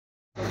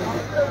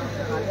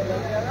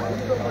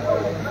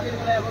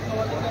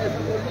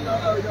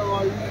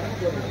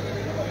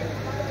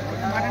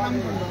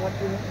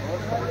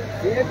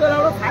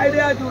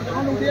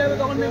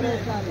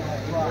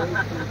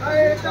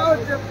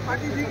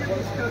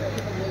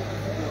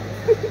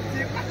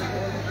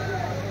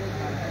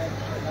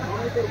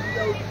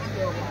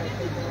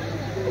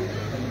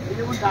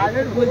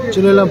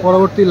চলে এলাম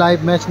পরবর্তী লাইভ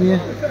ম্যাচ নিয়ে।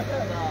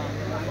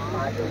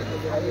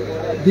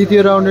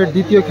 দ্বিতীয় রাউন্ডের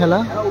দ্বিতীয় খেলা,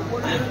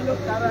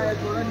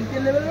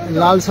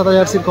 লাল সাদা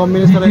জার্সির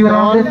কম্বিনেশন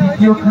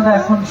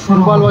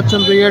গোপাল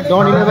বচ্চন ব্রিগেড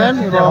ডন 11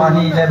 এবং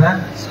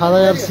সাদা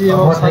জার্সি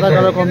এবং সাদা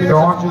কালার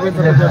কম্বিনেশন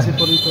যুগেন্দ্র জার্সি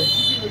পরিচিত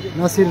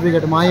নাসির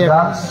ব্রিগেড মাই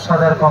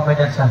সাদার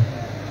কম্বিনেশন।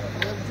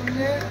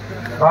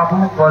 বাবু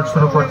বল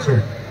শুরু করছে,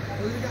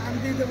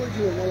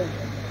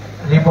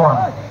 রিপন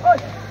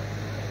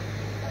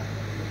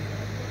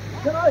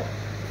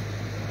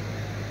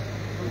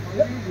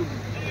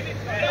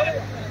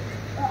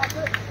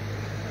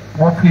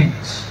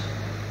মফিজ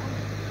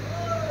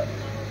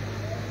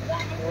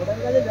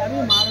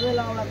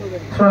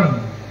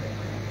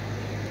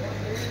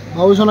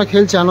বাবুসোনা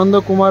খেলছে, আনন্দ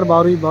কুমার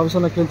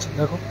বাবুসোনা খেলছে।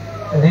 দেখো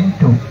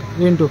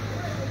রিন্টু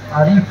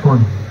আরিফুল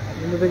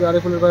থেকে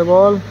আরিফুলের পায়ে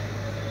বল,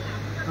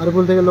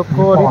 আরিফুল থেকে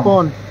লক্ষ্য,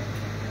 রিপন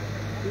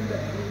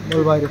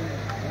বল বাইরে।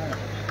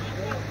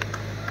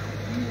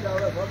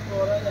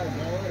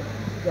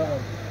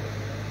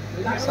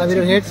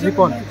 সাবিরের হেড,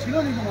 রিপন।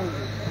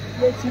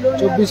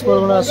 24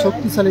 পরগনার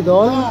শক্তিশালী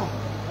দল,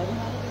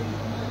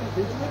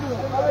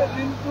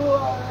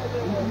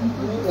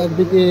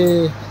 একদিকে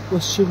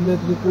পশ্চিম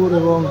মেদিনীপুর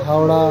এবং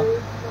হাওড়া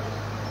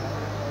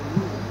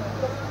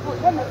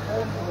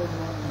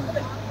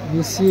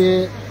মিশিয়ে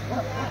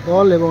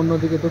দল এবং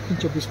অন্যদিকে দক্ষিণ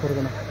 24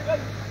 পরগনা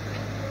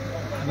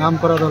নাম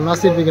করা দল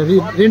নাসির ব্রিগেড।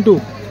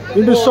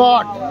 রিন্টু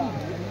শট,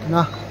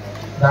 না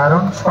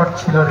দারুণ শট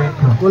ছিল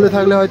রিন্টু, গোলে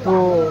থাকলে হয়তো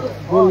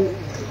গোল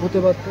হতে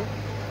পারত।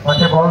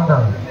 মাঠে বল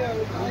দাও,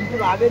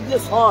 আগের যে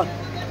শট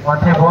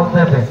মাঠে বল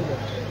দেবে,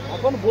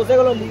 এখন বসে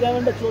গেল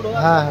লিগামেন্টে চোট হয়ে।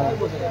 হ্যাঁ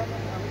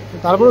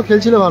তারপরেও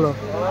খেলছিল ভালো।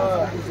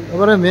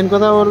 এবারে মেন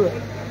কথা ওর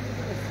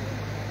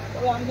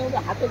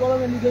হাতে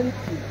কলমে লিখে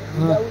দিচ্ছি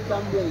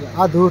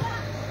দূর।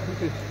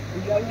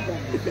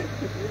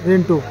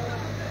 রিন্টু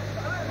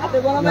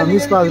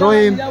মিস পাস,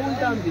 রহিম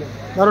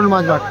দারুণ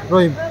মাঝ বাট,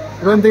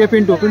 রহিম থেকে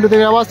পিন্টু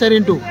থেকে আওয়াজ চাই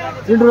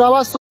রিন্টুর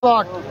আওয়াজ,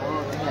 শট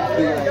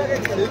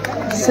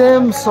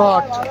সেম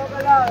শট।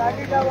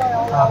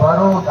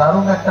 আবারও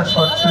দারুণ একটা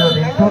শট ছিল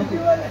রিন্টুর,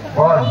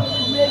 বল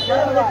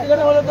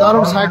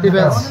দারুণ সাইড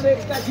ডিফেন্স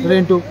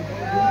রিন্টু।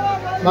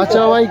 বাচ্চা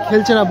বাবাই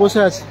খেলছে না, বসে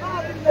আছে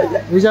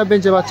রিজার্ভ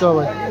বেঞ্চে বাচ্চা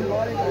বাবাই।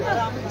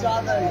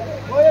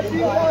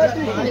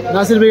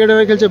 নাসির ব্রিগেডে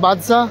হয়ে খেলছে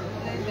বাদশাহ,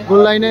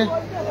 গোল লাইনে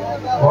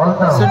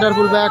সেন্টার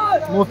ফুল ব্যাক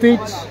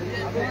মফিজ,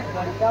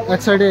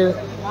 এক সাইডে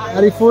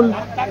আরিফুল,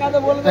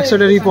 এক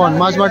সাইডে রিপন,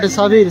 মাঝ মাঠে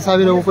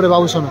সাবিরের উপরে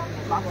বাবুসোনা,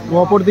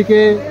 অপর দিকে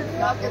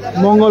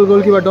মঙ্গল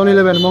গোলকিপার ডন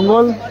 11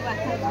 মঙ্গল,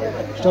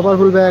 স্টপার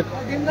ফুল ব্যাক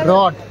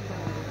রড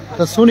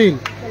তা সুনীল,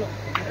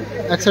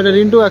 এক সাইডে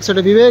রিন্টু, এক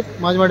সাইডে বিবেক,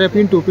 মাঝ মাঠে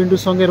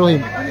পিন্টুর সঙ্গে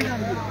রহিম।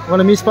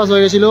 ওখানে মিস পাস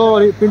হয়ে গেছিল,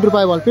 পিন্টুর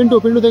পায়ে বল, পিন্টু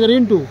থেকে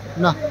রিন্টু,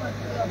 না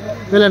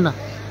পেলেন না,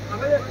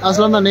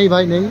 আসলাম না, নেই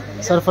ভাই নেই,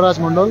 সরফরাজ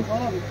মন্ডল।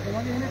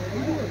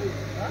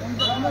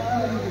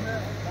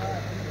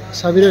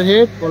 সাবিরের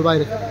হেড, বল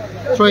বাইরে,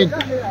 থ্রো ইন,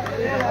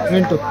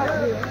 রিন্টু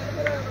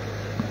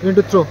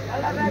থ্রো,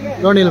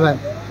 ডন 11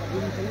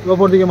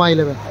 ওপর দিকে মাহি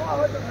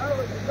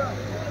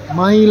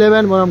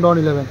 11 বনাম ডন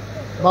 11।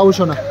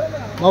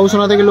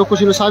 বাবুসোনা থেকে লক্ষ্য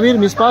ছিল সাবির,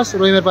 মিস পাস,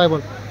 রহিমের পায়ে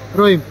বল,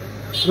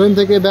 রহিম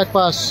থেকে ব্যাক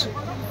পাস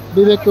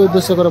বিবেককে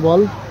উদ্দেশ্য করে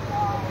বল,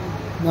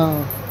 না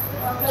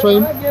থ্রো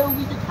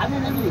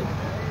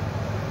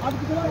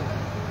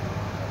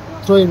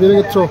ইন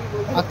বিবেকের থ্রো,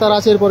 আক্তার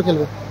আছে এরপর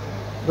খেলবে।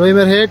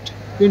 রহিমের হেড,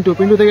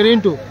 পিন্টু থেকে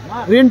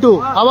রিন্টু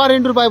আবার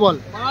রিন্টুর পায়ে বল,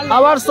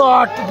 আবার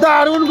শট,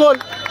 দারুণ গোল,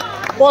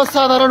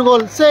 অসাধারণ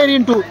গোল সেই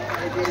রিন্টু,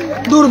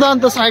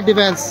 দুর্দান্ত সাইড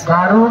ডিফেন্স,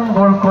 দারুণ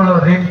গোল করলো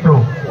রিন্টু,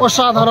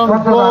 অসাধারণ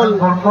গোল।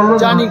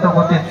 জানি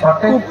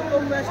খুব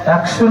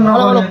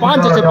ভালো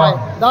পাঁচ আছে পায়ে,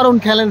 দারুণ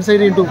খেলেন সেই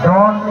রিন্টু।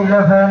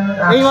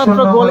 এইমাত্র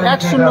গোল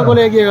 1-0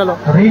 গোলে এগিয়ে গেল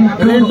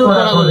রিন্টু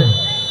করা গোলে।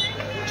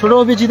 ছোট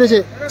অফি জিতেছে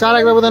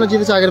 4-1 ব্যবধানে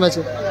জিতেছে আগের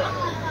ম্যাচে।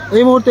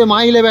 এই মুহূর্তে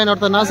মাই 11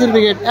 অর্থাৎ নাসির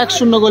ব্রিগেড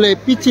 1-0 গোলে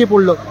পিছিয়ে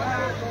পড়ল।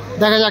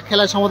 দেখা যাক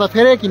খেলার সমতা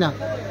ফেরে কিনা।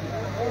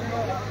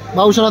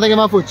 বাবুসোনা থেকে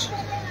মাহফুজ,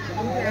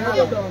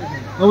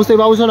 অবশ্যই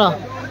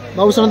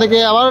বাবুসোনা থেকে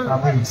আবার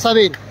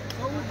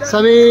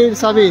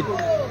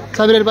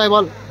সাবিরের পায়ে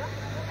বল,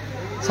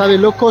 সাবির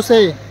লক্ষ্য সে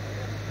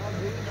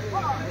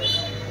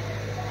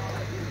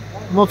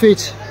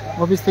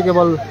মফিজ থেকে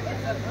বল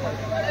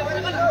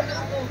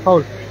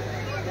ফাউল।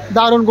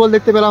 দারুণ গোল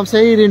দেখতে পেলাম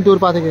সেই রিন্টুর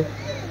পা থেকে।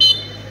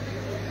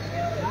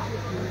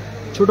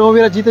 ছোট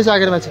মফিরা জিতেছে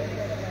আগের ম্যাচে।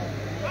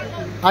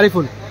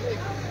 আরিফুল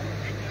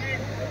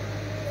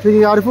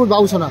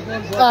বাবুসোনা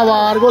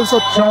আবার গোল,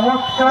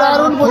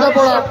 দারুণ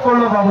বোঝাপড়া,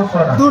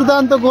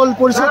 দুর্দান্ত গোল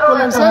পরিশোধ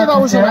করলেন সেই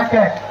বাবুসোনা।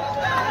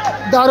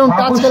 দারুণ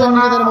টাচ খেলেন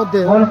নিজেদের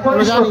মধ্যে,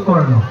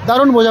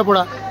 দারুণ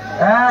বোঝাপড়া।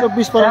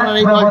 চব্বিশ পরগনার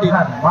এই দলটি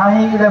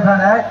মাহি 11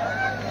 এক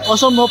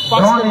অসম্ভব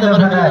পাস করতে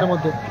পারে নিজেদের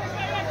মধ্যে।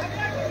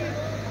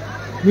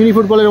 মিনি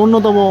ফুটবলের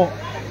অন্যতম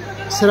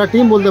সেরা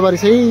টিম বলতে পারি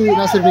সেই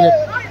নাসির ব্রিগেড।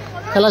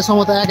 খেলার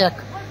সমতা 1-1।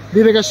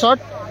 বিবেকের শট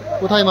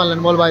কোথায় মারলেন,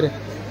 বল বাইরে,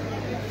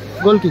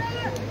 গোলকিক।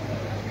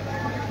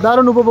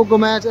 দারুণ উপভোগ্য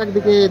ম্যাচ।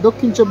 একদিকে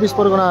দক্ষিণ 24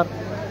 পরগনার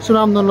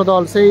সুনামধন্য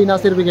দল সেই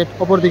নাসির ব্রিগেড,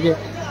 অপরদিকে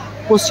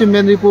পশ্চিম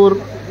মেদিনীপুর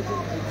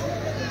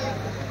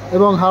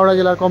এবং হাওড়া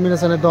জেলার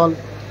কম্বিনেশনের দল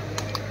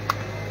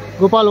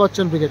গোপাল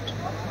বচ্চন ব্রিগেড।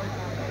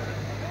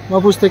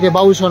 মাহফুজ থেকে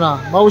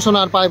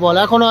বাবুসোনার পায় বল,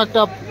 এখনও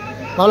একটা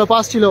ভালো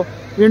পাস ছিল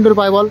রিন্টুর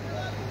পায় বল।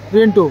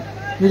 রিন্টু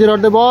নিজের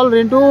অর্ধে বল,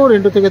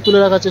 রিন্টু থেকে তুলে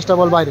রাখার চেষ্টা,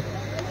 বল বাইরে,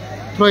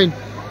 থ্রোইন।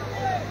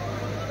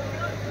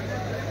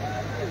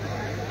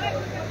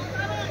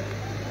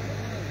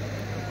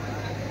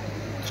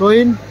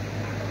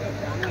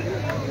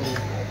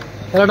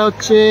 খেলাটা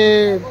হচ্ছে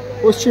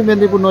পশ্চিম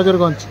মেদিনীপুর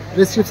নজরগঞ্জ।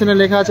 ডেসক্রিপশনে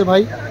লেখা আছে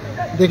ভাই,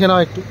 দেখে নাও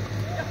একটু।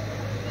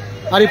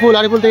 আরিফুল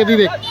থেকে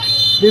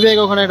বিবেক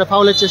ওখানে একটা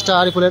ফাউলের চেষ্টা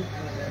আরিফুলের,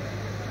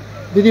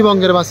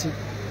 দিদিবঙ্গের বাসী।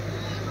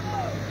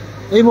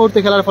 এই মুহূর্তে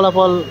খেলার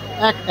ফলাফল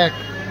 1-1।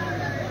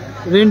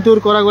 রিন্টুর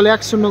করা গোলে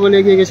 1-0 গোলে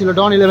এগিয়ে গেছিল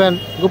ডন 11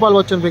 গোপাল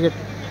বচ্চন ব্রিগেড।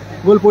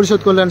 গোল পরিশোধ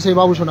করলেন সেই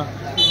বাবুসোনা,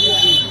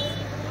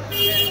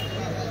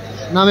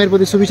 নামের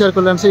প্রতি সুবিচার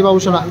করলেন সেই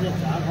বাবুসোনা।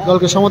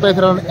 দলকে সমতায়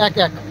ফেরালেন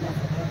 1-1।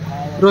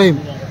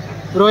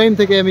 রহিম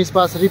থেকে মিস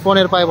পাস,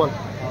 রিপনের পায় বল,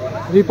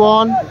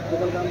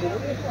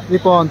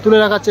 রিপন তুলে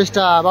রাখার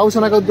চেষ্টা,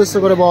 বাবুসোনাকে উদ্দেশ্য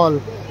করে বল।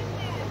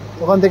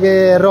 ওখান থেকে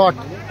রড,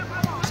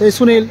 সেই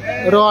সুনীল,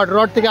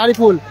 রড থেকে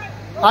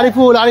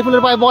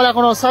আরিফুলের পায়ে বল,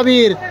 এখনো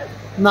সাবির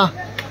না,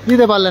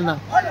 দিতে পারলেন না,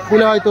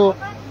 দিলে হয়তো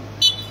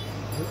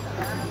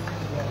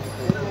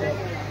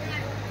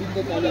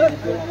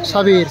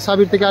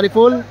সাবির থেকে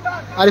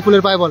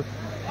আরিফুলের পায়ে বল,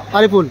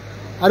 আরিফুল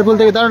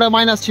থেকে দারুণ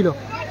মাইনাস ছিল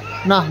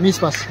না, মিস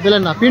পাস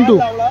দিলেন না। পিন্টু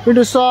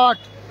শট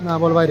না,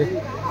 বল বাইরে।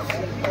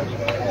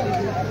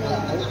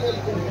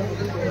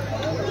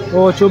 ও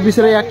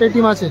 24-এর একটাই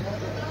টিম আছে,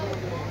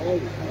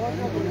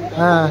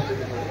 হ্যাঁ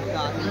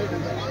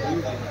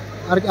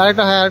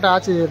আরেকটা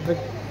আছে,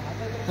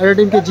 একটা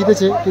টিমকে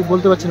জিতেছে, ঠিক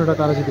বলতে পারছি না ওটা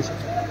কারা জিতেছে,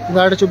 কিন্তু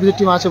আরেকটা 24-এর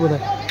টিম আছে বোধ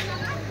হয়।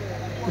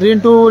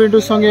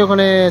 রিন্টুর সঙ্গে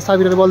ওখানে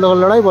সাবিরের বল দখল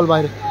লড়াই, বল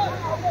বাইরে।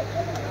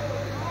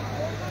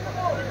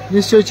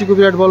 নিশ্চয়ই চিকু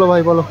বিরাট, বলো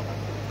ভাই বলো,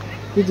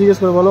 কি জিজ্ঞেস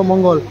করে বলো।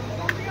 মঙ্গল,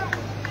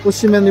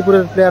 পশ্চিম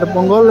মেদিনীপুরের প্লেয়ার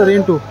মঙ্গল।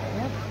 রিন্টু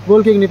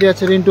গোল কিক নিতে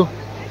যাচ্ছে,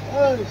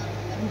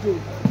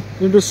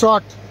 রিন্টু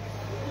শট,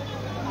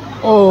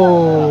 ও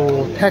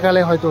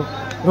ঠেকালে হয়তো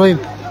রহিম,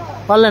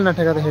 পারলেন না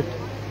ঠেকাতে, হেড।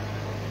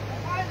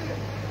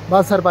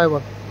 বাদশার পায়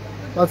বল,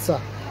 বাদশা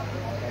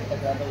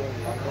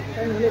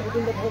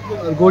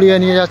গড়িয়ে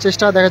নিয়ে যাওয়ার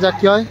চেষ্টা, দেখা যাক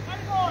কি হয়।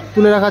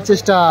 তুলে রাখার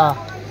চেষ্টা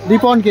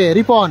রিপন,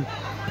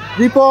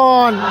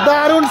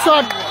 দারুণ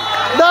শট,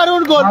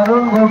 দারুণ গোল,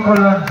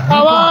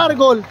 আবার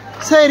গোল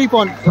সেই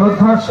রিপন,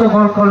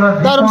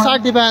 দারুণ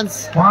শার্ট ডিফেন্স।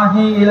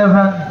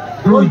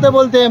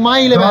 বলতে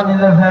মাহি 11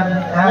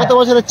 গত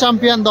বছরের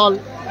চ্যাম্পিয়ন দল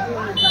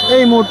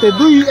এই মুহূর্তে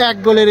 2-1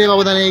 গোলের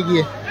ব্যবধানে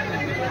এগিয়ে।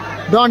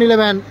 ডন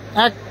 11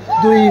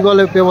 1-2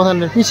 গোলের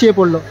ব্যবধানে পিছিয়ে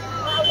পড়ল।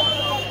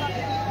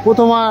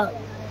 প্রথমা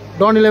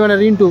ডন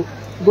 11-এর রিন্টু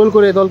গোল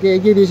করে দলকে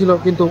এগিয়ে দিয়েছিল,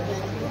 কিন্তু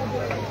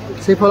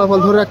সেই ফলাফল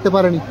ধরে রাখতে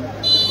পারেনি।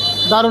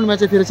 দারুণ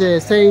ম্যাচে ফিরেছে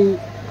সেই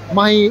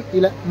মাহি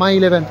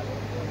 11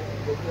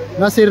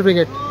 নাসির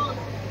ব্রিগেড।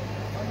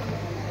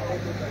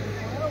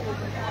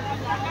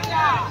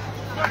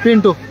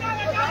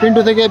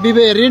 পিন্টু থেকে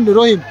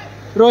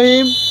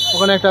রহিম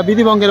ওখানে একটা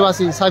বিধিবঙ্গের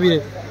বাসী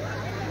সাবিরের।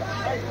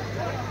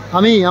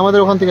 আমাদের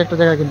ওখান থেকে একটা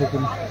জায়গা কিন্তু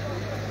কিনি,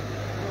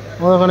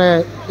 আমাদের ওখানে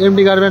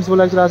এমডি গার্মেন্টস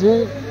বলে একটা আছে,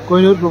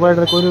 কোহিনুর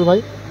প্রোভাইডার, কোহিনুর ভাই,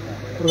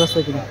 ওর কাছ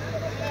থেকে কিনি।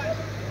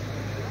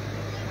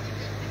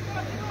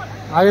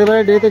 আগের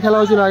বারে ডেতে খেলা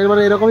হয়েছিল, আগের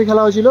বারে এরকমই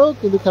খেলা হয়েছিল,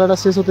 কিন্তু খেলাটা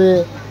শেষ হতে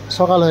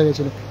সকাল হয়ে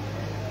গেছিল।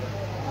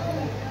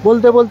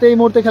 বলতে এই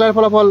মুহূর্তে খেলার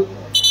ফলাফল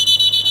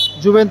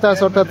জুভেন্টাস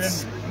অর্থাৎ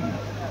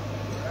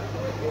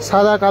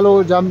সাদা কালো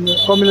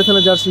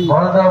কম্বিনেশনের জার্সি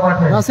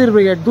নাসির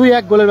ব্রিগেড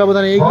 2-1 গোলের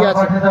ব্যবধানে এগিয়ে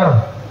আছে।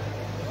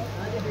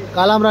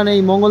 কালামরা নেই,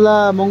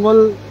 মঙ্গল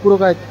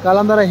পুরকায়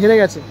কালামদারা হেরে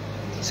গেছে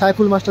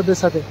সাইফুল মাস্টারদের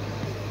সাথে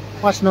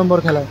 5 নম্বর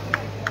খেলায়।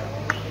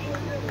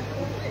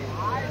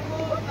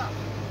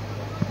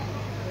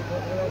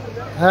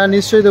 হ্যাঁ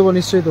নিশ্চয়ই দেবো।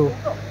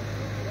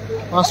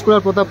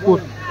 পাঁশকুড়ার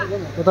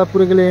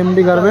প্রতাপপুরে গেলে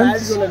এমডি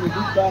গার্মেন্টস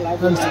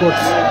অ্যান্ড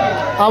স্পোর্টস।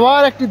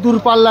 আবার একটি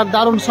দূরপাল্লার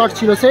দারুণ শট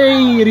ছিল সেই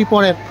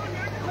রিপনের,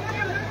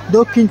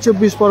 দক্ষিণ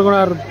 24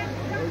 পরগনার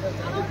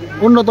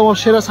অন্যতম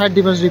সেরা সাইড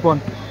ডিফেন্স রিপন।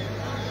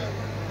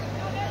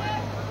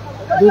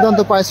 দুর্দান্ত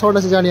পায়ে শট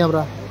আছে জানি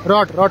আমরা।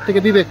 রড থেকে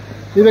বিবেক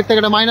থেকে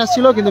একটা মাইনাস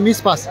ছিল, কিন্তু মিস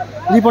পাস।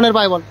 রিপনের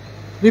পায়ে বল,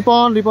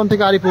 রিপন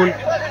থেকে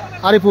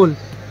আরিফুল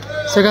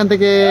সেখান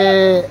থেকে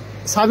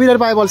সাবিরের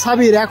পায়ে বল,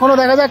 সাবির এখনো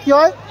দেখা যাক কি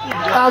হয়।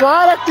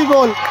 আবার একটি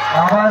গোল,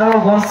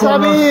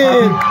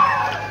 সাবির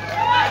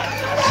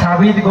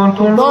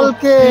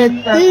দলকে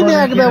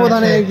 3-1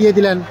 ব্যবধানে এগিয়ে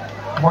দিলেন।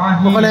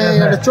 ওখানে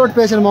একটা চোট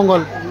পেয়েছেন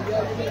মঙ্গল।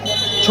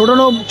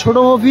 ছোট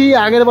মুভি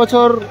আগের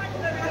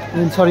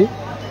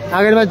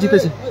ম্যাচ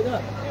জিতেছে,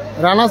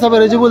 রানা সাহেব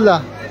রেজিবুল্লাহ,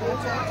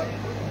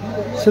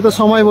 সে তো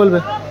সময় বলবে।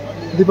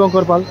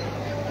 দীপঙ্কর পাল,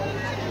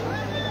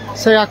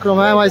 সেই আক্রম,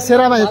 হ্যাঁ ভাই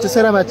সেরা ম্যাচ হচ্ছে,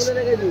 সেরা ম্যাচ।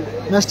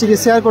 ম্যাচটিকে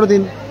শেয়ার করে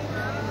দিন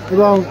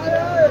এবং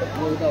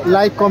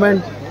লাইক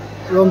কমেন্ট,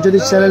 এবং যদি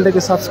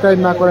চ্যানেলটাকে সাবস্ক্রাইব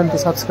না করেন তো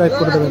সাবস্ক্রাইব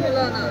করে দেবেন।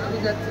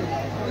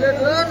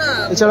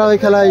 এছাড়াও এই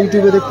খেলা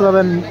ইউটিউবে দেখতে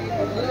পাবেন,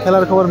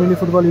 খেলার খবর মিনি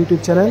ফুটবল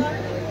ইউটিউব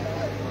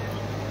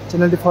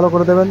চ্যানেলটি ফলো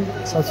করে দেবেন,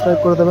 সাবস্ক্রাইব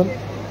করে দেবেন।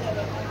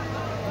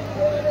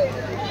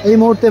 এই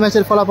মুহূর্তে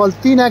ম্যাচের ফলাফল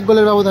 3-1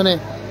 গোলের ব্যবধানে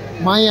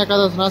মাই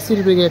একাদশ নাসির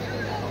ব্রিগেড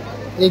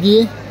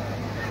এগিয়ে।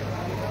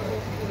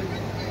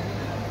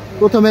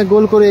 প্রথমে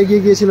গোল করে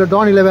এগিয়ে গিয়েছিল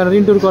ডন 11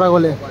 রিন্টুর করা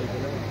গোলে,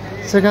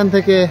 সেখান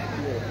থেকে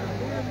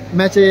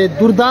ম্যাচে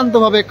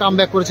দুর্দান্তভাবে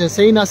কামব্যাক করেছে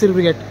সেই নাসির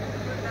ব্রিগেড।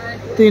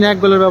 3-1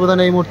 গোলের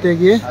ব্যবধানে এই মুহূর্তে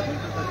এগিয়ে।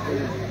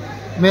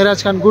 মেহরাজ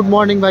খান, গুড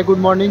মর্নিং ভাই,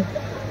 গুড মর্নিং।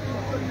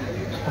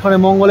 ওখানে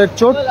মঙ্গলের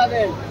চোট,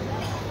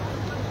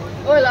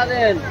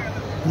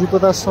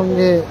 দ্রুততার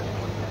সঙ্গে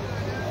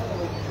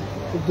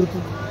খুব দ্রুত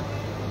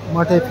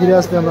মাঠে ফিরে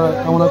আসবে আমরা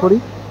কামনা করি।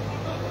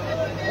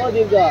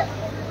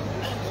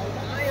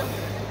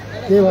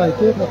 কে ভাই,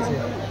 কে খাচ্ছে?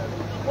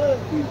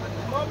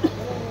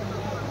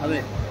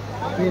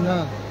 কে না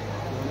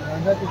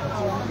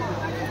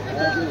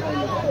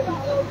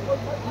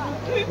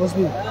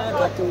বসবি?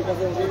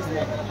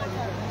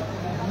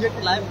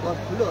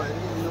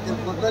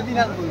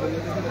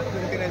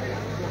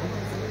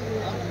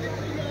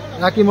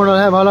 রাকি মন্ডল,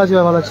 হ্যাঁ ভালো আছি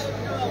ভাই, ভালো আছি।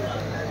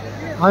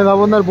 আমি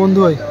বাবনদার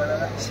বন্ধু হই,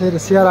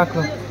 শেয়ার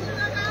রাখলাম।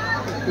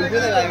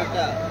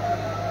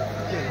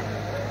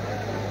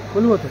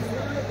 খুলবো তো,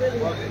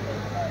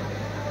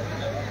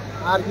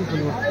 আর কি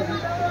খুলবো?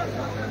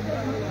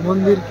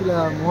 মন্দির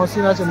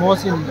মহসিন আছে,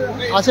 মহসিন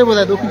আছে বোধ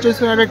হয়, দক্ষিণ 24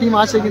 পরগনার টিম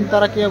আছে, কিন্তু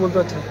তারা কে বলতে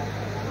পারছে না।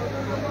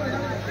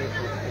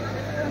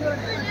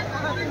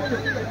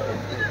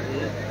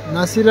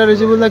 নাসির আর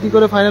রেজিবুল্লাহ কি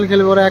করে ফাইনাল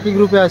খেলবে? ওরা একই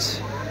গ্রুপে আছে।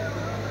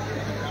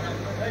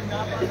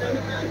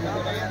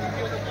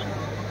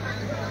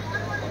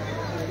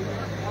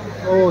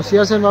 ও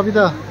সিয়াসেন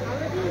বাপিদা,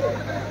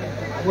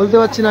 বলতে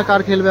পারছি না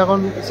কার খেলবে এখন।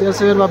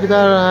 সিয়াসেনের বাপিদা,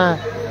 হ্যাঁ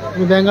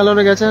উনি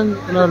ব্যাঙ্গালোরে গেছেন,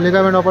 ওনার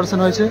লিগামেন্ট অপারেশন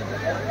হয়েছে।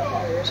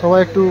 সবাই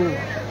একটু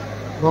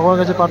ভগবানের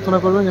কাছে প্রার্থনা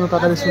করবেন যেন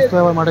তাড়াতাড়ি সুস্থ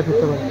হয়ে আবার মাঠে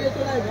ফিরতে পারে।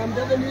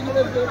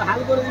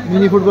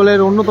 মিনি ফুটবলের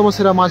অন্যতম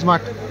সেরা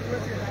মাঠ।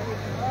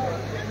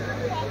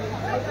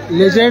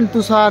 লেজেন্ড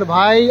তুষার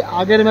ভাই,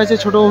 আগের ম্যাচে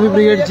ছোট মুভি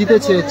ব্রিগেড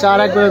জিতেছে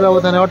 4-1 গোলের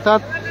ব্যবধানে,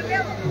 অর্থাৎ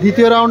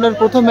দ্বিতীয় রাউন্ডের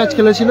প্রথম ম্যাচ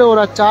খেলেছিল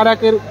ওরা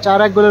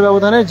 4-1 গোলের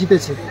ব্যবধানে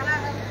জিতেছে।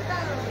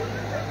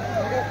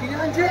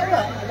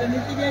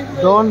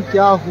 डॉन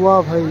क्या हुआ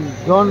भाई?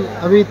 डॉन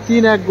अभी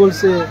 3-1 गोल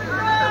से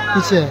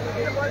पीछे है।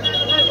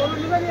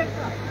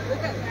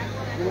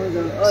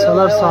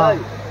 সালার সাহেব,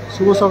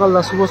 শুভ সকাল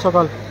দা, শুভ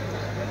সকাল।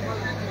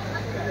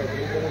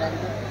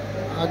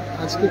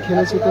 আজকে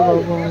খেলেছি তো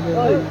বাবু আমাদের।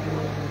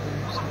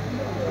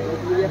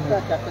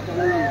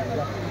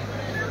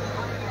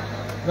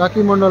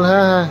 রাকি মন্ডল,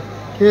 হ্যাঁ হ্যাঁ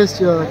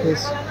খেয়েছি দাদা,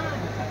 খেয়েছি।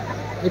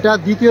 এটা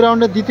দ্বিতীয়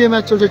রাউন্ডের দ্বিতীয়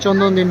ম্যাচ চলছে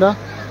চন্দন দিনটা।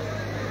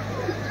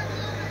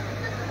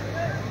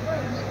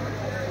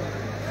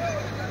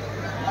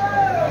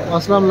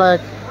 আসসালাম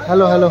লাইক,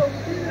 হ্যালো হ্যালো।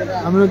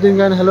 আমিনুদ্দিন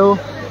গান, হ্যালো।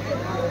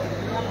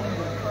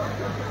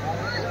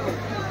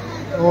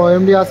 ও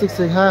এমডি আসিক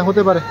শেখ, হ্যাঁ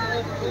হতে পারে,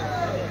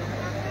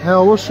 হ্যাঁ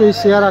অবশ্যই।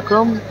 শেয়ার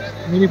আকরম,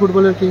 মিনি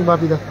ফুটবলের কিং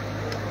বাপিদা,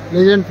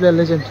 লেজেন্ড প্লেয়ার,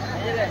 লেজেন্ড।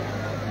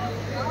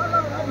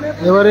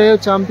 এবারে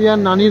চ্যাম্পিয়ন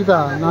নানির দা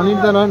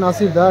নয়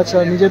নাসির দা। আচ্ছা,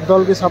 নিজের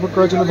দলকে সাপোর্ট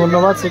করার জন্য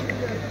ধন্যবাদ।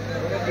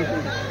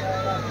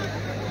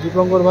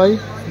 দীপঙ্কর ভাই,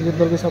 নিজের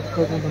দলকে সাপোর্ট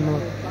করার জন্য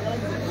ধন্যবাদ।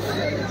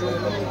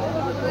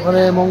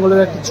 ওখানে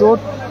মঙ্গলের একটি চোট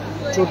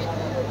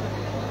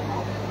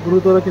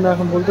গুরুতর কিনা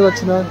এখন বলতে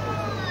পারছি না,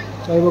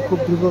 চাইব খুব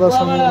দ্রুততার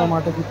সঙ্গে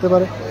মাঠে ফিরতে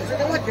পারে।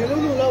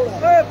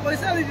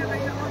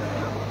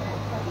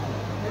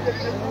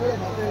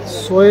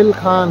 সোহেল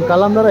খান,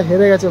 কালামদারা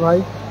হেরে গেছে ভাই।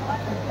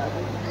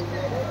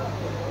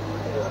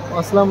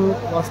 আসলাম,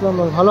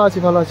 ভালো আছি,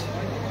 ভালো আছি।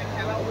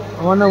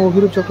 আমার নাম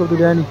অভিরূপ চক্রবর্তী,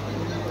 জানি।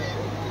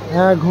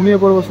 হ্যাঁ ঘুমিয়ে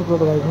পড়বো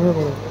সুব্রত ভাই, ঘুমিয়ে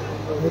পড়বো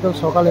একদম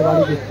সকালে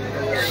বাড়িতে।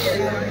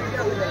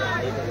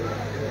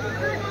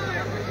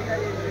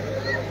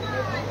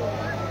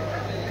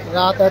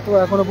 রাত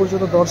এখনো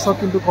পর্যন্ত দর্শক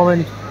কিন্তু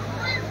কমেনি,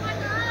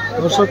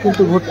 দর্শক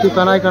কিন্তু ভর্তি,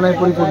 কানায়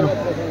পরিপূর্ণ।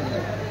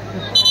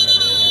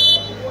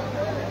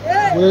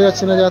 বোঝা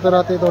যাচ্ছে না যে এত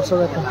রাতে দর্শক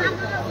এখন।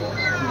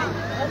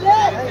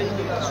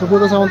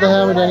 সুব্রত সামন্ত,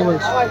 হ্যাঁ আমি ড্যানি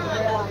বলছি।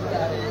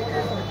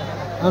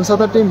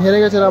 আনসাদার টিম হেরে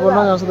গেছে, রাবার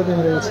নয়, আনসাদার টিম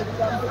হেরে গেছে।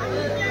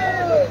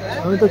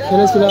 আমি তো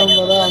খেলেছিলাম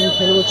দাদা, আমি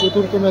খেলবো,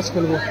 চতুর্থ ম্যাচ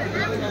খেলবো।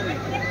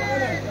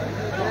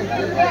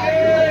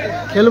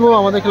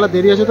 আমাদের খেলা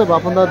দেরি আছে তো,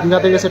 বাপন দা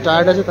দীঘাতে গেছে,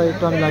 টায়ার্ড আছে, তাই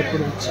একটু আমি লাইভ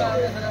করে দিচ্ছি।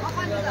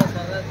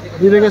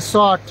 বিবেকের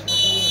শট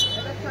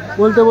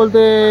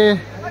বলতে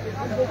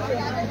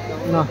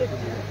না,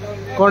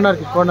 কর্নার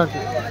কি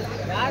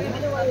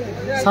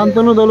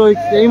শান্তনু দলই।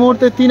 এই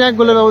মুহূর্তে 3-1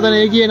 গোলের ব্যবধানে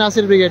এগিয়ে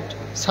নাসির ব্রিগেড।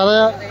 সাদা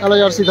কালো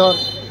জার্সি ধর,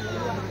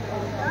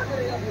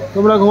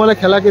 তোমরা ঘুমালে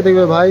খেলা কে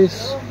দেখবে ভাই?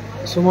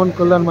 সুমন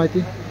কল্যাণ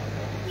মাইতি,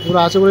 তোমরা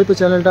আছো বলেই তো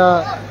চ্যানেলটা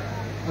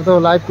এত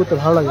লাইভ করতে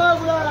ভালো লাগে।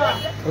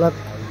 খেলা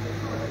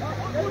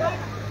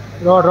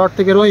রড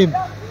থেকে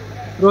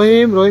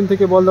রহিম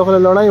থেকে বল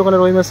দখলের লড়াই, ওখানে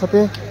রহিমের সাথে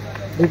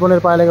রিপনের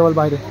পায়ে লেগে বল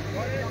বাইরে।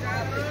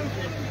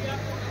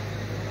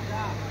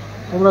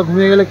 তোমরা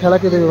ঘুমিয়ে গেলে খেলা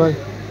কে দেবে ভাই?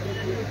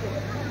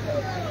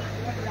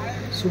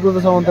 সুব্রত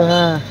সামন্ত,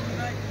 হ্যাঁ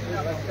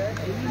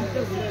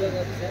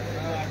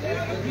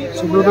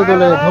সুব্রত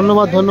দোলে,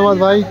 ধন্যবাদ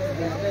ভাই।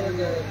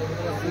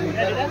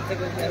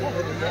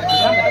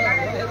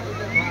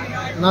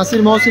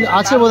 নাসির মহসিন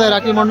আছে বোধহয়,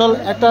 রাকি মন্ডল।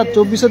 একটা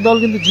 24-এর দল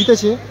কিন্তু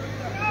জিতেছে।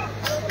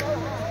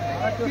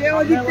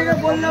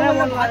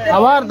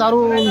 আবার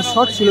দারুণ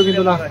শট ছিল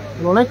কিন্তু না,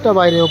 অনেকটা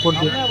বাইরে ওপর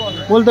দিয়ে।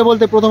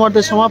 বলতে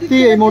প্রথমার্ধের সমাপ্তি।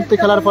 এই মুহূর্তে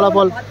খেলার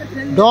ফলাফল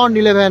ডন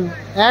 11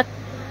 1,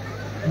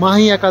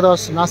 মাহি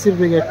একাদশ, নাসির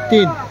ব্রিগেড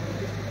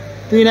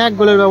 3-1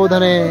 গোলের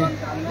ব্যবধানে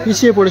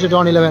পিছিয়ে পড়েছে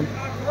ডন 11।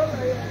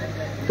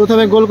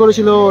 প্রথমে গোল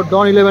করেছিল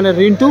ডন 11-এর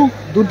রিন্টু,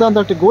 দুর্দান্ত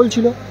একটি গোল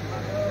ছিল,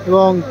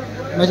 এবং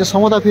ম্যাচে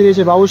সমতা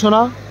ফিরিয়েছে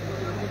বাবুসোনা।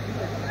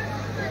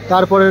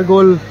 তারপরের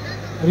গোল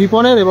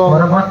রিপনের, এবং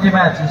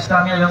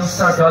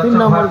 3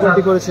 নম্বর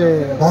গোলটি করেছে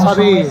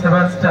সাবির।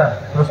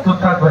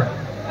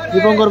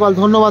 দীপঙ্কর পাল,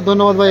 ধন্যবাদ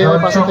ভাই, এবার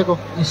পাশে থেকো।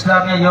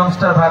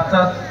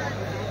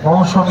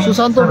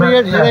 সুশান্ত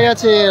ব্রিগেড হেরে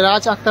গেছে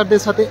রাজ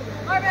আক্তারদের সাথে,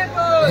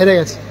 হেরে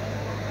গেছে।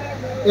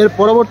 এর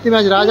পরবর্তী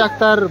ম্যাচ রাজ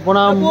আক্তার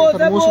বনাম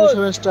মৌসুমী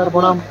 7 স্টার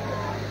বনাম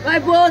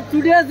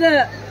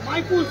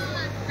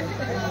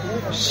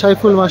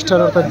সাইফুল মাস্টার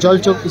অর্থাৎ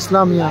জলচক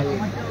ইসলামিয়া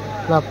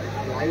ক্লাব।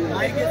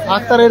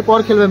 আক্তারের পর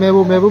খেলবে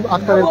মেহবুব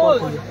আক্তারের পর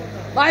খেলবে।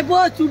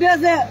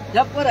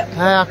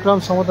 হ্যাঁ, আকরাম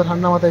সমতা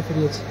ঠান্ডা মাথায়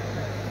ফিরিয়েছে,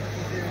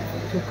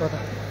 ঠিক কথা।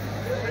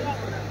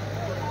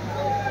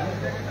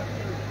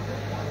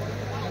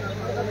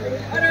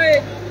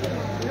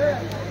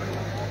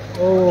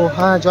 ও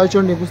হ্যাঁ,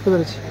 জয়চন্ডী, বুঝতে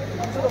পেরেছি।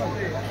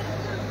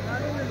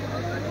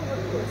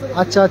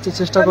 আচ্ছা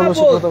চেষ্টা করবো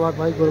সুব্রত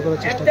ভাই গোল করার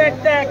চেষ্টা করবো।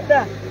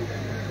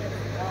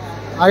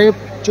 আরে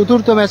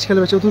চতুর্থ ম্যাচ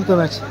খেলবে, চতুর্থ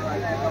ম্যাচ।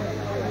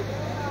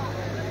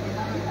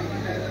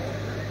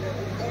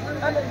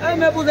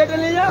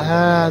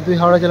 হ্যাঁ, 2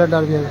 হাওড়া জেলার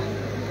ডার্বি হবে।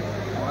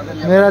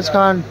 মেহরাজ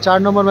খান 4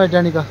 নম্বর ম্যাচ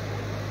ড্যানিকা।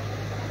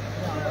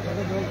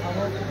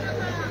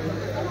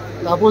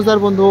 তাপসদার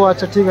বন্ধু,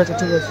 আচ্ছা ঠিক আছে।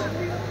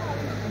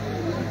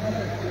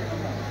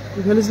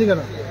 তুই খেলিস নি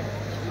কেন?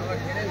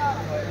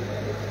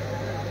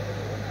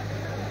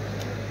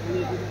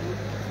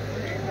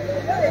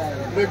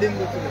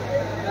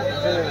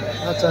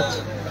 আচ্ছা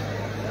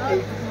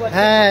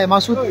হ্যাঁ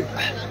মাসুদ,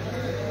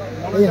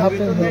 এই হাফ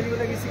টাইম হলো।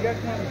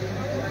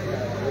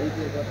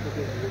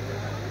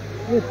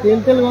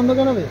 তেল গন্ধ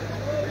কেন বে?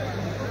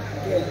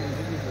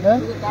 হ্যাঁ,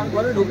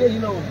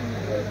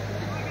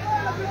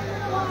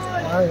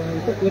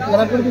 পেট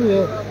খারাপ করে দিবে,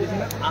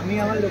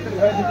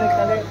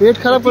 পেট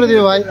খারাপ করে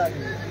দিবে ভাই।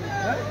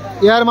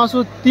 এয়ার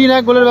মাসুদ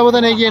 3-1 গোলের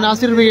ব্যবধান এগিয়ে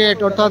নাসির ব্রিগেড,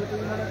 অর্থাৎ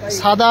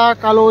সাদা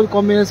কালো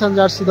কম্বিনেশন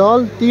জার্সি দল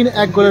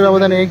 3-1 গোলের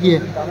ব্যবধানে এগিয়ে।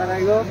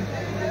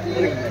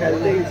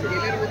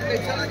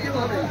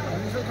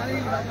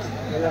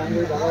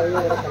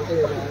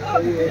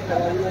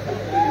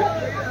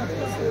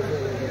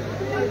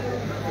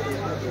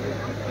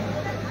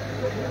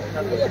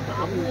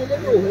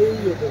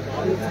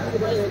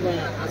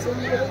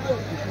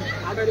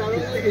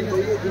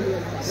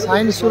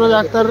 সাইন সুরজ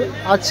আক্তার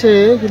আছে,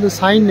 কিন্তু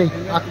সাইন নেই,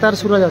 আক্তার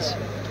সুরজ আছে।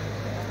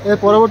 এর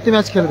পরবর্তী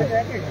ম্যাচ খেলবে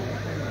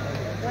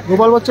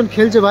গোপাল বচ্চন,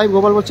 খেলছে ভাই,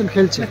 গোপাল বচ্চন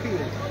খেলছে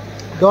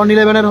ডন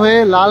 11-এর হয়ে।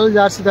 লাল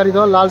জার্সিধারী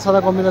দল, লাল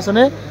সাদা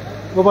কম্বিনেশনে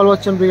গোপাল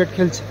বচ্চন ব্রিগেড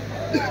খেলছে।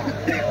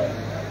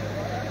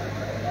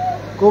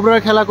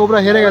 কোবরার খেলা, কোবরা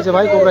হেরে গেছে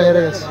ভাই, কোবরা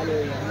হেরে গেছে।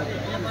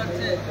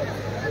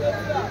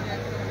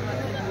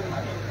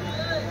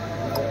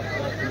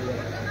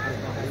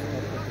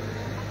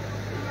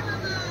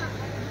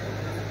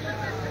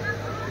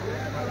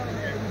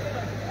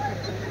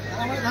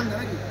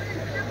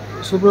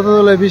 সুব্রত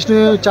দলে বিষ্ণু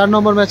 4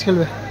 নম্বর ম্যাচ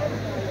খেলবে।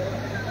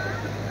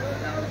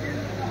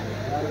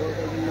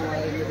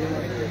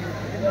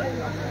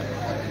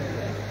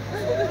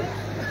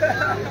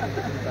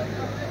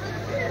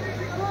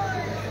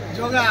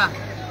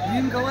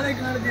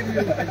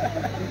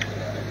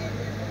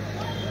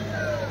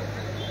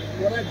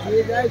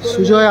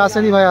 সুজয়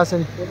আসেনি ভাই,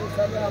 আসেনি।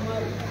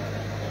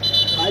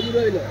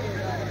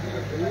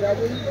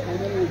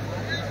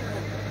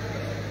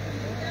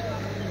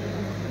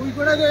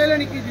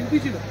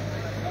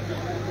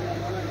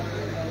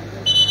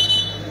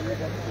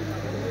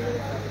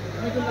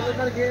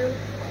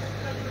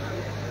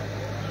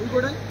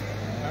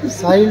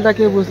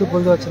 সাহিলটাকে বলতে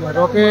পারছি না,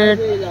 রকেট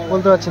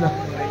বলতে পারছি না।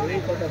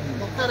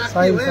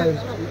 সাহিল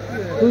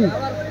তুই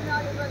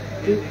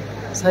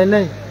সাহিল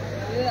নাই।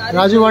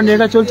 রাজু বান্ডি,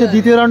 এটা চলছে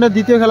দ্বিতীয় রাউন্ডের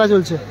দ্বিতীয় খেলা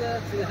চলছে।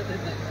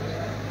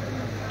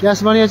 ক্যাশ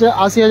মানি আছে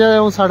 80,000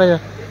 এবং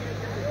 60,000।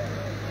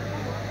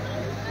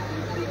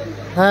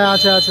 হ্যাঁ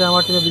আছে,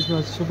 আমার টিমে বিষ্ণু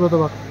আছে, সুব্রত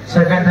বাগ।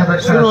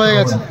 শুরু হয়ে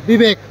গেছে।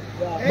 বিবেক,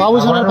 বাবু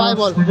সোনার পায়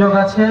বল,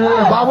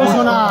 বাবু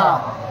সোনা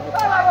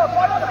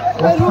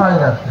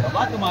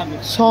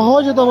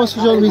সহজতম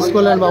সুযোগ মিস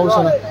করলেন বাবু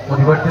সোনা।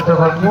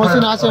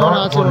 মহসিন আছে,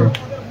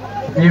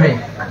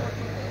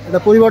 এটা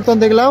পরিবর্তন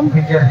দেখলাম।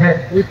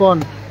 রিপন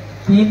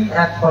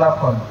 3-1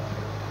 ফলাফল।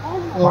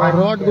 ও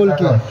রড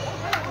গোলকি,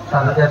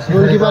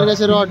 গোলকিপার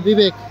গেছে রড,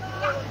 বিবেক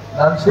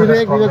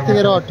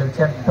থেকে রড,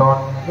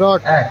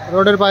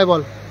 রডের পায়ে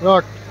বল,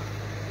 রড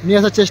নিয়ে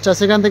আসার চেষ্টা,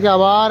 সেখান থেকে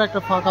আবার একটা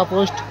ফাঁকা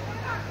পোস্ট,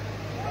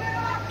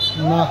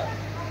 না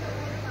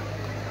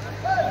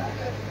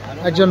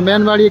একজন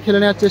ম্যান বাড়িয়ে খেলে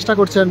নেওয়ার চেষ্টা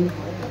করছেন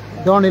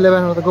ডন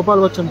 11 গোপাল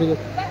বচ্চন বিবেক।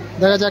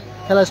 দেখা যাক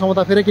খেলায়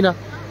সমতা ফেরে কিনা।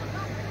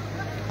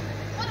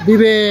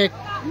 বিবেক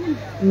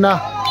না,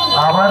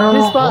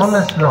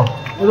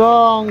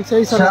 এবং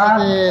সেই সাথে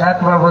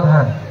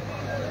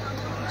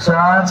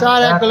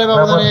 4-1 গোলের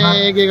ব্যবধানে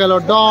এগিয়ে গেল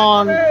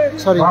ডন,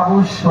 সরি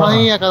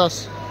মাহি একাদশ,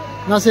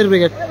 নাসির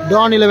ব্রিগেড।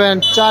 ডন 11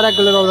 4-1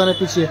 গোলের ব্যবধানে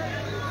পিছিয়ে।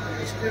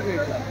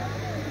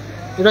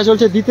 এটা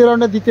চলছে দ্বিতীয়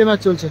রাউন্ডের দ্বিতীয় ম্যাচ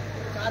চলছে।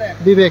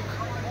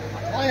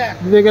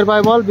 বিবেকের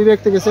পায়ে বল, বিবেক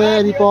থেকে সে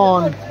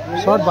রিপন,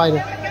 শট বাইরে।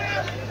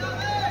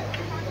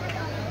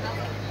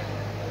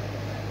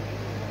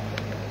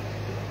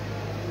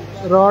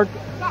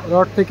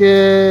 রড থেকে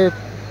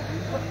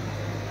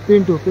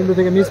পিন্টু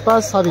থেকে মিস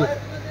পাস,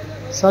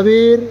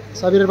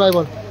 সাবিরের পায়ে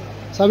বল,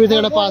 সাবির থেকে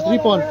একটা পাস,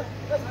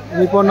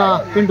 রিপন না,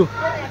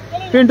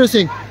 পিন্টু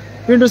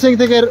সিং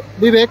থেকে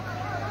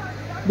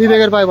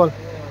বিবেকের পায়ে বল,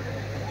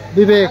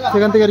 বিবেক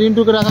সেখান থেকে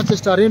রিন্টুকে রাখার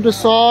চেষ্টা, রিন্টু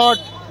শট,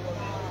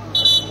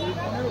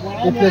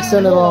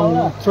 রিফ্লেকশন এবং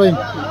থ্রোয়িং।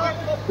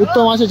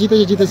 উত্তম আছে,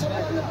 জিতেছে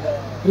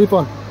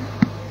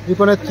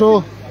রিপনের থ্রো,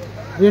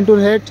 রিন্টুর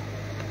হেড,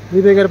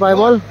 বিবেকের পায়ে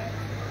বল,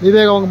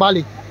 বিবেক এবং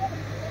বালি,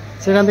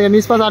 সেখান থেকে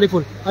মিস পাস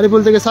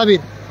আরিফুল থেকে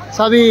সাবির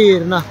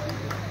না,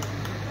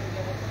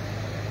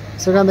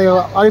 সেখান থেকে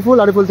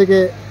আরিফুল থেকে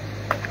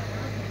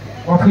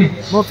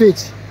মফিজ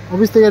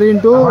থেকে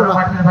রিন্টু,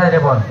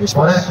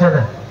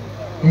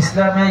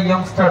 ইসলামিয়া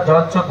ইয়ংস্টার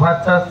জলচক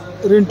ভার্সেস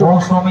রিন্টু,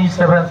 মৌসুমী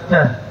 7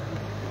 স্টার,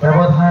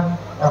 ব্যবধান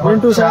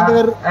রিন্টু সেখান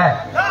থেকে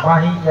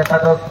মাহি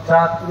একাদশ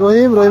 4,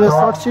 রহিমের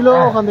শট ছিল,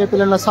 ওখান থেকে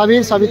পেলেন না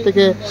সাবির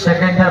থেকে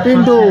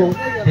পিন্টু,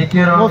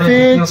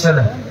 মফিজ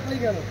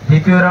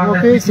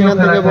সেখান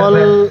থেকে বল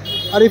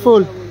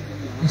আরিফুল,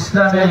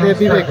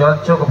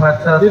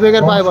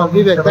 বিবেকের পায়ে বল,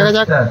 বিবেক দেখা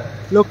যাক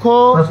লক্ষ্য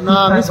না,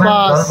 মিস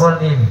পাস,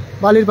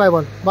 বালির পায়ে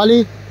বল, বালি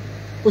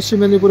পশ্চিম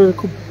মেদিনীপুরের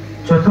খুব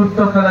চতুর্থ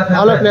খেলা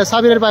ভালো প্লেয়ার,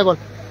 সাবিরের পায়ে বল,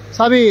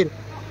 সাবির,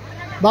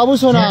 বাবু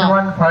সোনা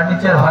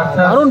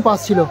দারুণ পাস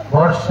ছিল,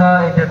 বর্ষা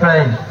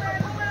এন্টারপ্রাইজ,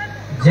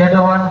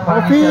 Z1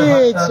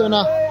 মফিজ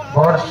সোনা,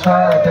 বর্ষা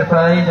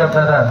এন্টারপ্রাইজ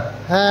আপনারা,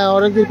 হ্যাঁ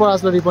অনেকদিন পর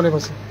আসলো রিপনের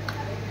পাশে।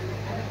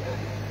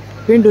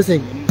 পিন্টু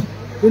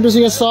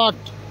সিং এর শট,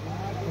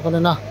 ওখানে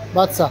না,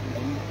 বাদশা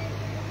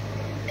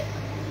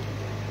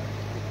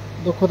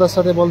দক্ষতার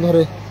সাথে বল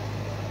ধরে,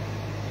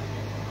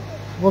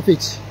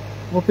 মফিজ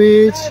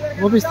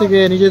থেকে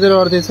নিজেদের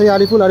অর্ধে সেই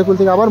আরিফুল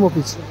থেকে আবার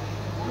মফিজ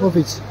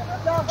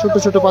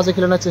ছোট পাশে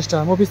খেলে নেওয়ার চেষ্টা,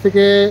 মফিজ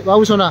থেকে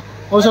বাবু সোনা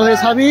থেকে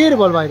সাবির,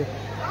 বল বাইরে।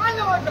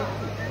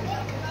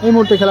 এই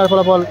মুহূর্তে খেলার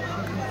ফলাফল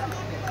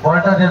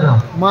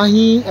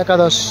মাহি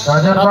একাদশ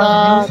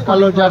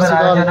কালো জার্সি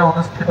দল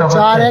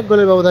 4-1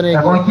 গোলের ব্যবধানে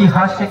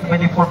ঐতিহাসিক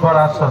মিনি ফুটবল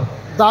আসর,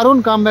 দারুণ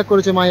কামব্যাক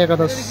করেছে মাহি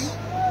একাদশ,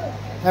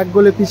 1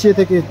 গোলে পিছিয়ে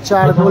থেকে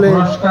 4 গোলে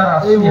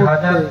এই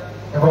মুহূর্তে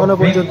এখনো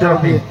পর্যন্ত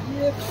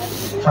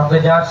সঙ্গে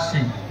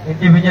জার্সি,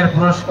 ইন্ডিভিজুয়াল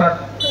পুরস্কার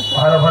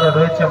ভালো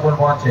রয়েছে মূল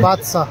মঞ্চে।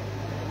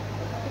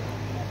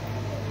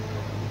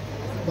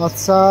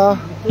 বাদশা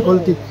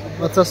গোলকিক,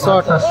 বাদশা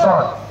শট,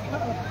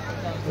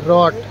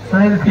 রড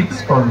সুনীল ফিক্স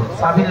করলো,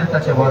 সাবিরের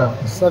কাছে বল,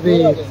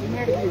 সাবির,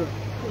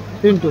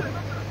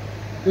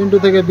 পিন্টু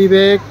থেকে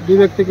বিবেক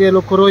থেকে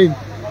লক্ষ্য রহিম,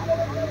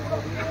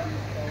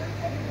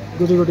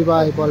 গুটি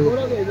বাই বল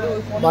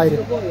বাইরে।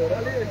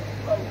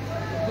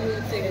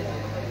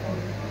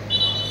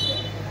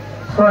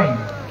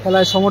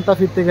 খেলায় সমতা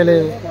ফিরতে গেলে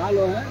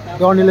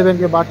ডন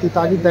 11কে বাড়তি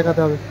তাগিদ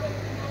দেখাতে হবে।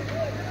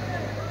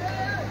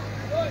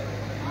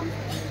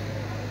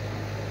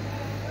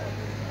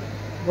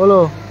 বলো,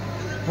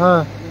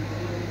 হ্যাঁ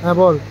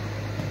বল,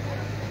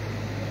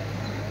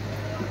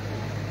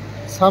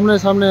 সামনে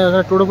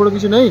টোটো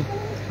কিছু নেই,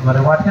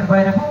 মাঠের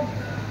বাইরে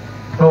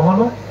তো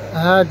হলো,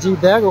 হ্যাঁ জি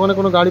দেখ ওখানে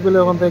কোনো গাড়ি পেলে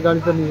ওখান থেকে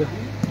গাড়িটা নিয়ে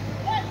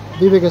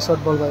বিবেকের শট,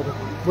 বল বাইরে।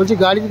 বলছি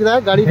গাড়ি দেখ,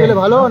 গাড়ি পেলে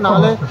ভালো, না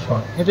হলে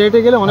হেঁটে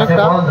গেলে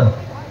অনেকটা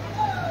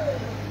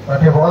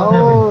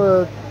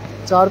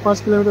 4-5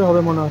 কিলোমিটার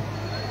হবে মনে হয়।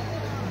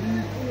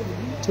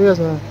 ঠিক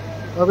আছে, হ্যাঁ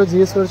কাউকে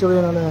জিজ্ঞেস করে চলে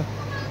যান। নাহলে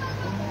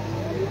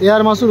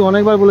এআর মাসুদ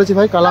অনেকবার বলেছি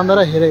ভাই,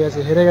 কালান্দারা হেরে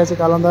গেছে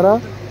কালান্দারা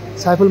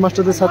সাইফুল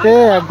মাস্টারদের সাথে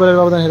 1 গোলের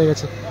ব্যবধান হেরে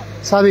গেছে।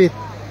 সাবির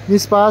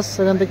মিস পাস,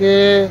 সেখান থেকে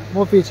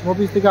মফিজ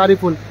থেকে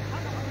আরিফুল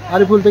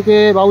থেকে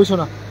বাবু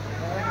সোনা,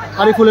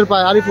 আরিফুলের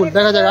পায়ে,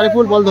 দেখা যাক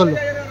আরিফুল বল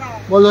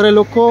ধরে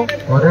লক্ষ্য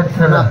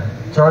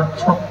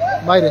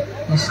বাইরে।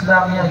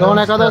 রন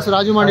একাদশ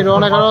রাজু মান্ডি,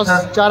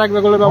 4-1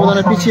 গোলের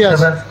ব্যবধানে পিছিয়ে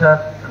আছে।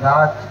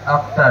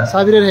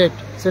 সাবিরের হেড,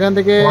 সেখান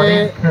থেকে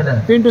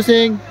পিন্টু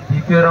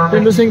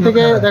সিং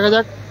থেকে দেখা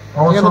যাক,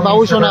 এখানে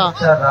বাবু সোনা,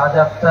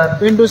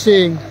 পিন্টু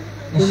সিং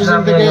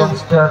থেকে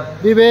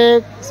বিবেক,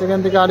 সেখান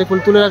থেকে আরিফুল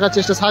তুলে রাখার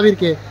চেষ্টা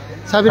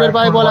সাবিরের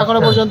পায়ে বল, এখনো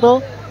পর্যন্ত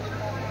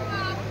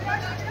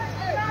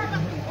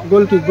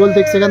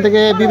গোলকিক, সেখান থেকে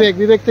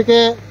বিবেক থেকে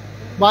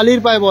বালির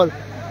পায়ে বল,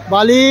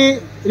 বালি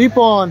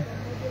রিপন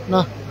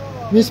না,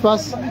 মিস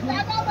পাস।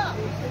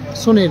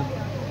 সুনীল,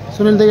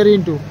 সুনীল থেকে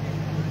রিন্টু,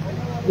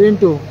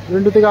 রিন্টু,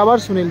 রিন্টু থেকে আবার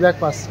সুনীল, ব্যাক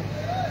পাস।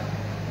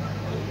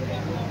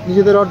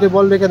 নিজেদের অর্ধে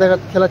বল রেখে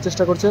খেলার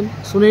চেষ্টা করছেন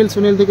সুনীল।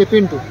 সুনীল থেকে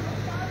পিন্টু,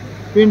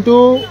 পিন্টু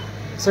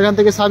সেখান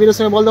থেকে সাবিরের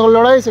সঙ্গে বল দখল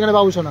লড়াই, সেখানে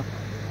বাবুসোনা।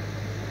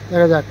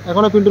 দেখা যাক,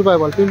 এখনও পিন্টুর পায়ে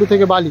বল। পিন্টু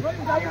থেকে বালি,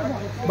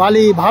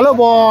 বালি ভালো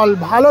বল,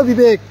 ভালো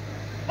বিবেক,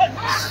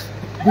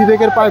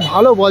 বিবেকের পায়ে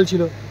ভালো বল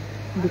ছিল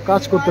কিন্তু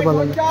কাজ করতে পারল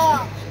না।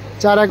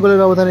 4-1 গোলের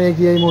ব্যবধানে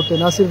এগিয়ে এই মুহূর্তে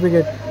নাসির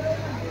ব্রিগেড।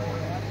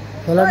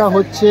 খেলাটা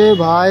হচ্ছে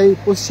ভাই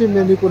পশ্চিম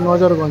মেদিনীপুর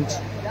নজরগঞ্জ,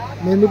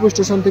 মেদিনীপুর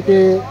স্টেশন থেকে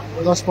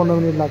 10-15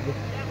 মিনিট লাগবে।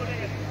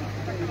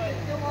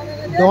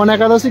 ডন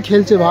একাদশী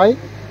খেলছে ভাই।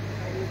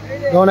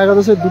 ডন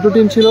একাদশের দুটো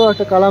টিম ছিল,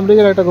 একটা কালাম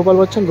ব্রিগেড, একটা গোপাল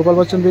বচ্চন। গোপাল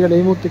বচ্চন ব্রিগেড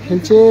এই মুহূর্তে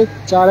খেলছে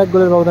 4-1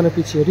 গোলের ব্যবধানে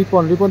পিছিয়ে।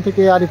 রিপন, রিপন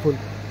থেকে আরিফুল,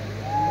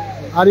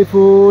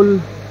 আরিফুল,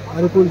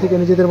 আরিফুল থেকে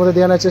নিজেদের মধ্যে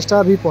দেওয়ানোর চেষ্টা।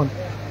 রিপন,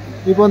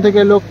 রিপন থেকে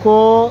লক্ষ্য,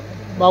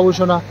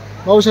 বাবুসোনা,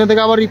 বাবুসোনা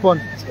থেকে আবার রিপন,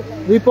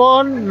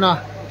 রিপন না,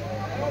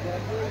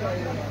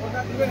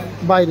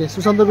 বাইরে।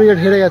 সুশান্ত ব্রিগেড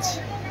হেরে গেছে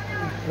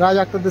রাজ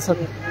আক্তারদের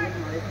সাথে।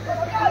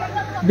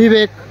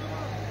 বিবেক,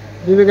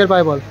 বিবেকের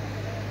পায়ে বল।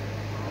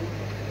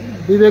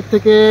 বিবেক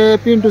থেকে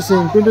পিন্টু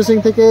সিং, পিন্টু সিং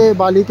থেকে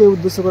বালিকে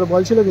উদ্দেশ্য করে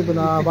বল ছিল কিন্তু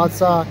না,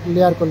 বাদশাহ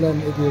ক্লিয়ার করলেন,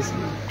 এগিয়েছে।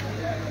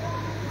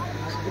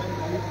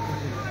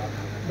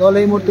 দল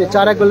এই মুহূর্তে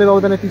 4-1 গোলের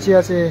ব্যবধানে পিছিয়ে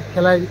আছে।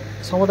 খেলায়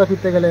সমতা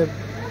ফিরতে গেলে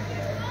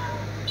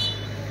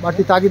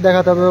বাড়তি তাগিদ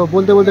দেখাতে হবে।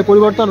 বলতে বলতে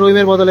পরিবর্তন,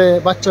 রহিমের বদলে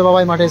বাচ্চা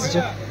বাবাই মাঠে এসেছে।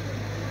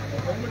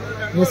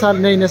 নেশার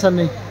নেই, নেশার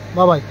নেই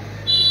বাবাই।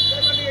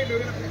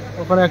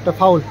 ওখানে একটা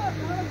ফাউল,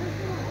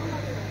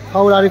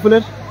 ফাউল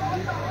আরিফুলের।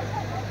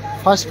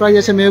 ফার্স্ট প্রাইজ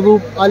আছে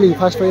মেহবুব আলী,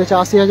 ফার্স্ট প্রাইজ আছে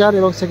 80,000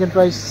 এবং সেকেন্ড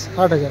প্রাইজ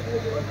 60,000।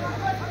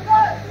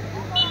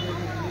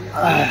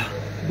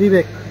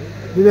 বিবেক,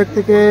 বিবেক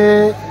থেকে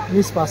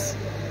মিস পাস।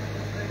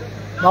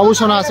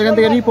 বাবুসোনা, সেখান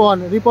থেকে রিপন,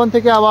 রিপন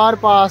থেকে আবার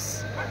পাস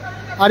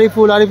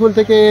আরিফুল, আরিফুল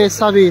থেকে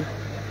সাবির,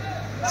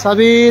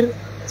 সাবির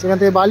সেখান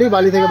থেকে বালি,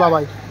 বালি থেকে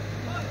বাবাই,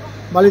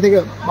 বালি থেকে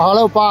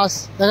ভালো পাস।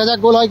 দেখা যাক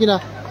গোল হয় কিনা।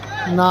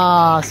 না,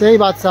 সেই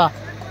বাদশা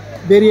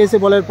বেরিয়ে এসে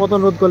বলের পতন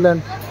রোধ করলেন।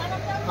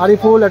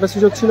 আরিফুল একটা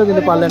সুযোগ ছিল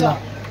কিন্তু পারলেন না।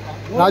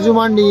 রাজু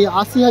মান্ডি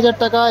 80,000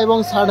 টাকা এবং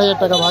 60,000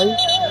 টাকা ভাই,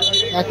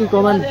 একই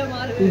কমেন্ট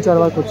 3-4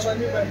 বার করছে।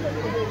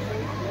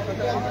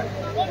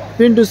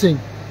 পিন্টু সিং,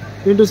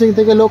 পিন্টু সিং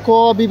থেকে লক্ষ্য,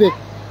 বিবেক,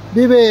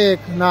 বিবেক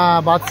না,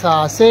 বাদশা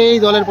সেই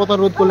দলের পতন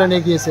রোধ করলেন,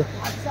 এগিয়েছে।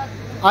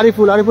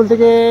 আরিফুল, আরিফুল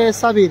থেকে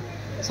সাবির,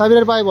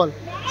 সাবিরের পায়ে বল,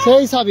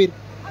 সেই সাবির।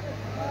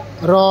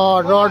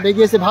 রড, রড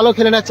এগিয়েছে, ভালো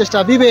খেলে নেওয়ার চেষ্টা।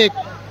 বিবেক,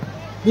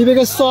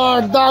 বিবেকের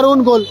শট, দারুণ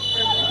গোল।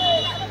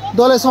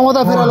 দলে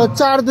সমতা ফেরালো।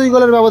 4-2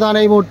 গোলের ব্যবধান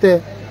এই মুহূর্তে।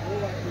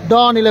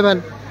 ডন 11,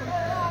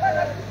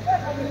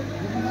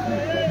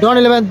 ডন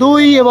 11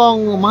 2 এবং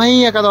মাহি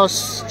একাদশ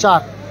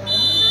 4।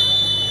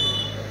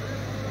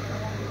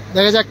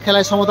 দেখা যাক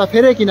খেলায় সমতা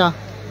ফেরে কিনা।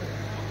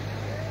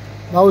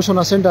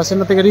 বাবুসোনা সেন্টার,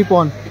 সেন্টার থেকে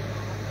রিপন,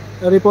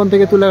 রিপন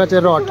থেকে তুলে গেছে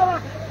রড,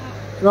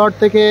 রড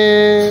থেকে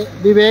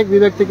বিবেক,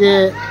 বিবেক থেকে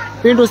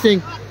পিন্টু সিং,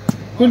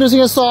 পিন্টু সিং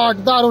এর শট,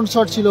 দারুণ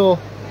শট ছিল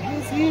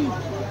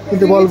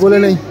কিন্তু বল বলে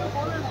নেই।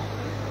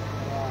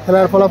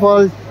 খেলার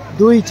ফলাফল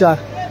 2-4,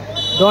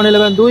 ডন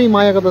 11 2,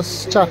 মাই একাদশ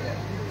 4।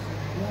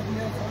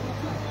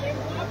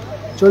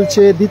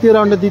 চলছে দ্বিতীয়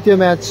রাউন্ডের দ্বিতীয়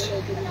ম্যাচ।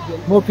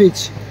 মফিজ,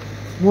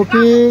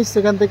 মফিজ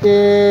সেখান থেকে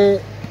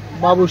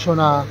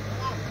বাবুসোনা,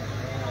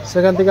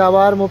 সেখান থেকে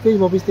আবার মফিজ,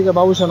 মফিজ থেকে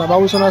বাবুসোনা,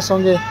 বাবুসোনার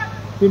সঙ্গে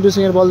পিন্টু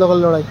সিং এর বল দখল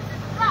লড়াই।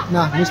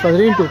 না, মিস পাস।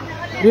 রিন্টু,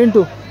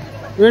 রিন্টু,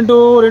 রিন্টু,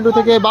 রিন্টু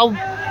থেকে বাবু,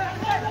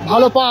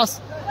 ভালো পাস,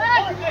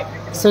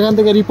 সেখান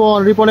থেকে রিপন,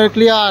 রিপনের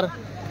ক্লিয়ার।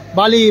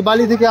 বালি,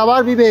 বালি থেকে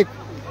আবার বিবেক,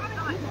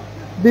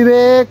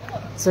 বিবেক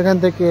সেখান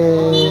থেকে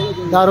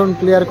দারুণ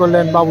ক্লিয়ার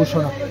করলেন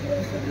বাবুসোনা।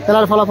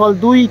 খেলার ফলাফল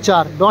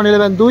 2-4, ডন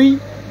 11 2,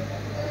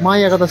 মাই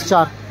একাদশ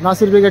 4,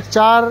 নাসির ব্রিগেড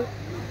 4,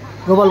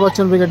 গোপাল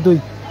বচ্চন ব্রিগেড 2।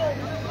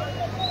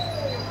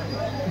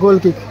 গোল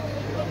কিক,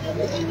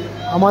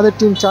 আমাদের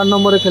টিম 4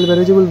 নম্বরে খেলবে,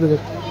 রিজিবুল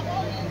ব্রিগেড।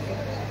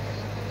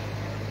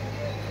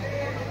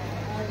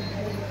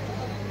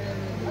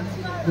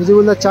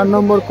 রিজিবুলদার 4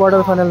 নম্বর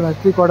quarter final match,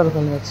 pre quarter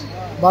final match.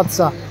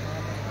 বাদশাহ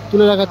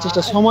তুলে রাখার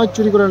চেষ্টা, সময়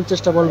চুরি করার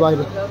চেষ্টা, বল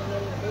বাইরে।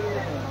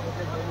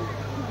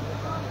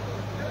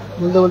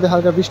 বলতে বলতে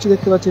হালকা বৃষ্টি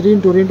দেখতে পাচ্ছি।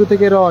 রিন্টু, রিন্টু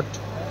থেকে রড,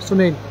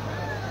 সুনীল,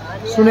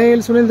 সুনীল,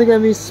 সুনীল থেকে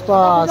মিস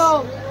পাস।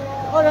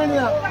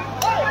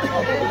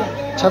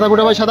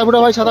 ছাতাপুটা ভাই, ছাতাপুটা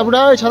ভাই, ছাতাপুটা,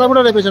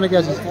 ছাতাপুটার পেছনে কে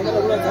আছে?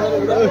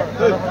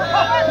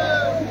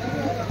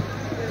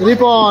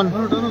 রিপন,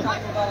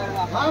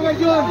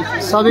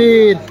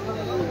 সাবির,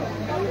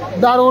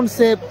 দারুণ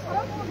সেভ।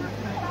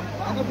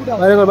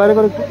 বাইরে কর, বাইরে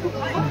কর,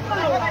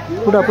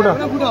 ফুটা ফুটা।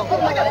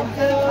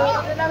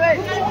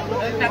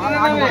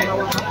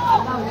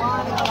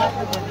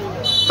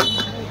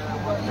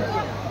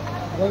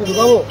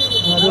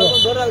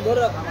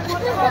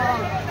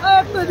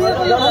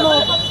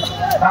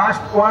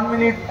 Last 1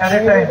 minute at a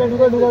time.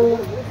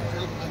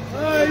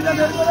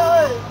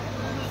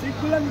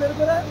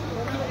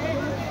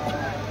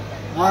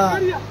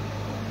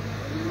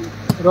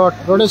 Rod,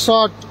 রডের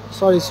শট,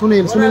 সরি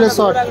সুনীল, সুনীলের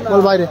শট,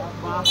 বল বাইরে।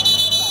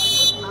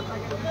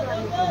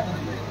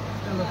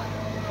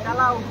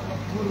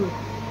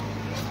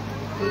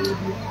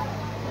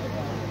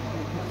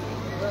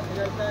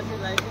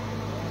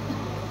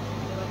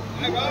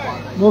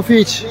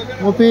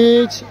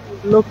 মফিজ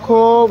লক্ষ্য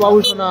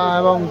বাবুসোনা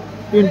এবং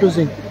পিন্টু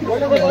সিং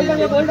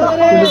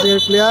এর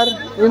প্লেয়ার।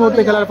 এই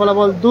মুহূর্তে খেলার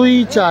ফলাফল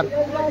 2-4,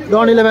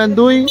 ডন 11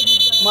 2,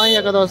 মাই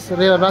একাদশ,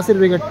 নাসির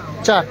ব্রিগেড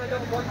 4।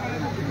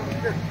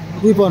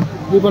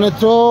 রিপনের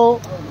থ্রো,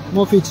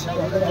 মফিজ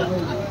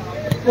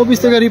অফিস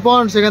থেকে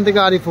রিপন, সেখান থেকে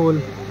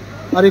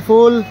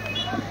আরিফুল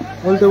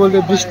বলতে বলতে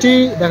বৃষ্টি,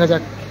 দেখা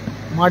যাক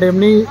মাঠ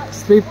এমনি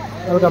স্লিপ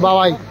হালকা।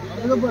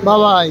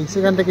 বাবাই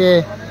সেখান থেকে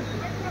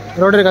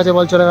রডের কাছে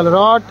বল চলে গেল।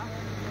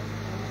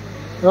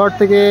 রড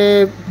থেকে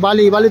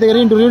বালি থেকে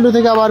রিন্টু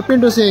থেকে আবার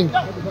পিন্টু সিং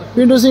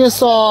এর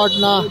শট,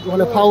 না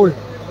বলে ফাউল,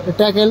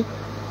 ট্যাকেল,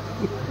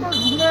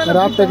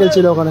 রাফ ট্যাকেল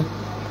ছিল ওখানে।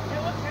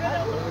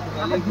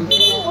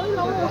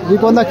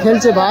 রিপনদা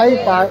খেলছে ভাই,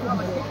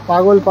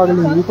 পাগলি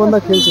রিপনদা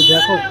খেলছে,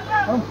 দেখো।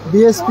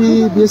 বিএসপি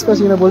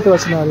আছে কিনা বলতে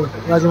পারছি না। আরে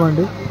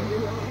রাজমান্ডি,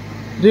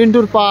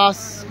 রিন্টুর পাস,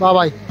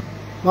 বাবাই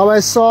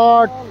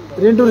শট,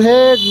 রিন্টুর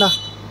হেড, না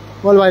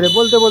বল বাইরে।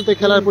 বলতে বলতে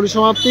খেলার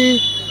পরিসমাপ্তি।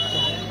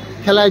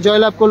 খেলায়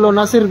জয়লাভ করলো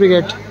নাসির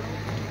ব্রিগেড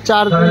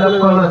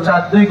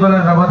 4-2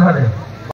 গোলের ব্যবধানে।